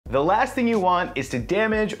The last thing you want is to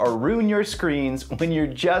damage or ruin your screens when you're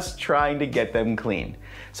just trying to get them clean.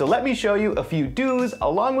 So let me show you a few do's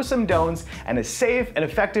along with some don'ts and a safe and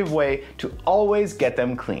effective way to always get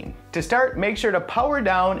them clean. To start, make sure to power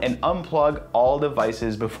down and unplug all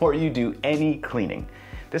devices before you do any cleaning.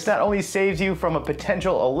 This not only saves you from a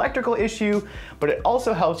potential electrical issue, but it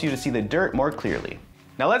also helps you to see the dirt more clearly.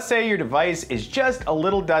 Now let's say your device is just a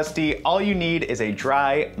little dusty. All you need is a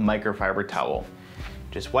dry microfiber towel.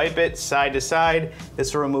 Just wipe it side to side.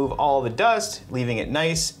 This will remove all the dust, leaving it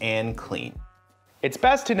nice and clean. It's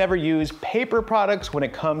best to never use paper products when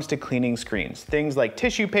it comes to cleaning screens. Things like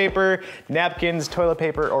tissue paper, napkins, toilet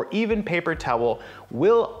paper, or even paper towel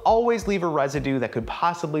will always leave a residue that could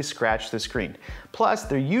possibly scratch the screen. Plus,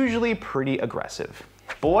 they're usually pretty aggressive.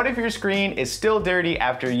 But what if your screen is still dirty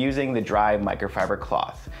after using the dry microfiber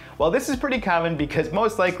cloth? Well, this is pretty common because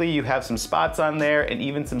most likely you have some spots on there and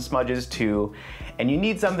even some smudges too, and you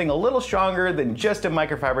need something a little stronger than just a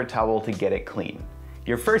microfiber towel to get it clean.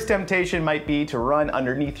 Your first temptation might be to run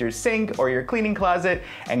underneath your sink or your cleaning closet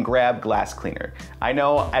and grab glass cleaner. I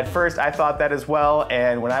know at first I thought that as well,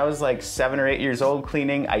 and when I was like 7 or 8 years old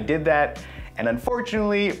cleaning, I did that and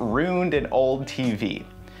unfortunately ruined an old TV.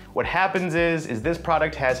 What happens is this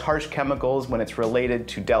product has harsh chemicals when it's related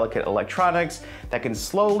to delicate electronics that can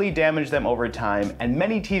slowly damage them over time, and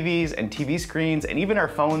many TVs and TV screens and even our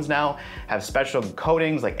phones now have special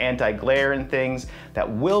coatings like anti-glare and things that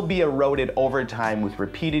will be eroded over time with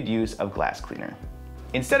repeated use of glass cleaner.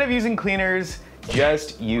 Instead of using cleaners,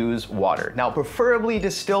 just use water. Now, preferably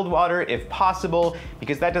distilled water if possible,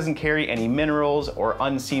 because that doesn't carry any minerals or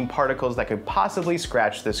unseen particles that could possibly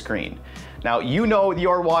scratch the screen. Now, you know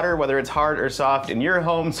your water, whether it's hard or soft in your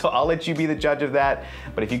home, so I'll let you be the judge of that.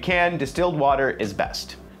 But if you can, distilled water is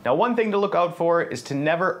best. Now, one thing to look out for is to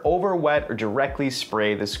never over wet or directly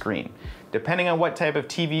spray the screen. Depending on what type of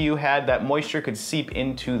TV you had, that moisture could seep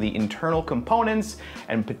into the internal components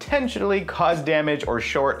and potentially cause damage or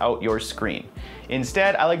short out your screen.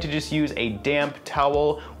 Instead, I like to just use a damp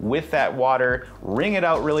towel with that water, wring it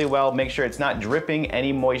out really well, make sure it's not dripping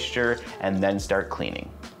any moisture, and then start cleaning.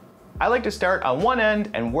 I like to start on one end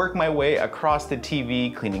and work my way across the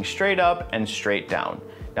TV, cleaning straight up and straight down.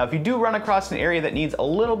 Now, if you do run across an area that needs a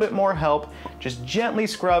little bit more help, just gently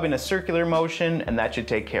scrub in a circular motion and that should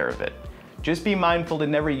take care of it. Just be mindful to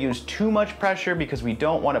never use too much pressure because we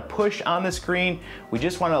don't want to push on the screen. We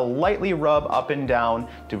just want to lightly rub up and down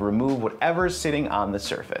to remove whatever's sitting on the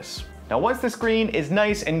surface. Now, once the screen is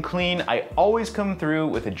nice and clean, I always come through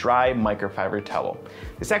with a dry microfiber towel.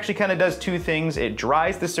 This actually kind of does two things. It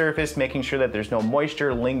dries the surface, making sure that there's no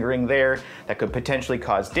moisture lingering there that could potentially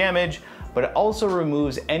cause damage, but it also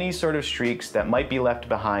removes any sort of streaks that might be left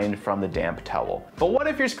behind from the damp towel. But what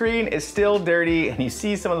if your screen is still dirty and you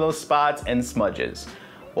see some of those spots and smudges?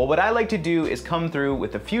 Well, what I like to do is come through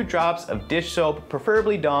with a few drops of dish soap,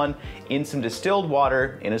 preferably Dawn, in some distilled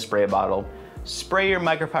water in a spray bottle. Spray your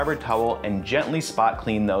microfiber towel and gently spot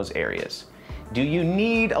clean those areas. Do you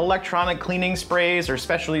need electronic cleaning sprays or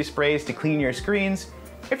specialty sprays to clean your screens?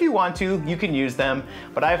 If you want to, you can use them,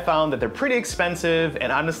 but I've found that they're pretty expensive,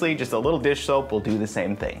 and honestly, just a little dish soap will do the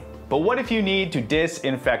same thing. But what if you need to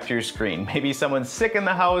disinfect your screen? Maybe someone's sick in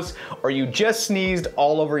the house, or you just sneezed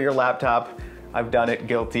all over your laptop. I've done it,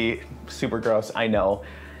 guilty, super gross, I know.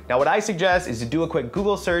 Now, what I suggest is to do a quick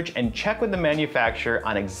Google search and check with the manufacturer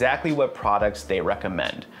on exactly what products they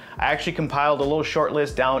recommend. I actually compiled a little short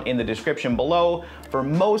list down in the description below for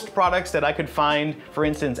most products that I could find. For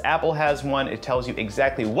instance, Apple has one. It tells you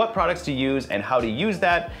exactly what products to use and how to use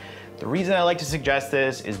that. The reason I like to suggest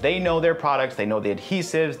this is they know their products, they know the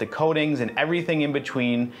adhesives, the coatings, and everything in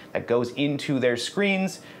between that goes into their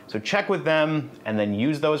screens. So check with them and then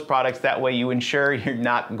use those products. That way you ensure you're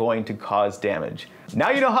not going to cause damage. Now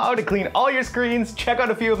you know how to clean all your screens. Check out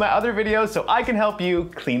a few of my other videos so I can help you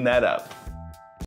clean that up.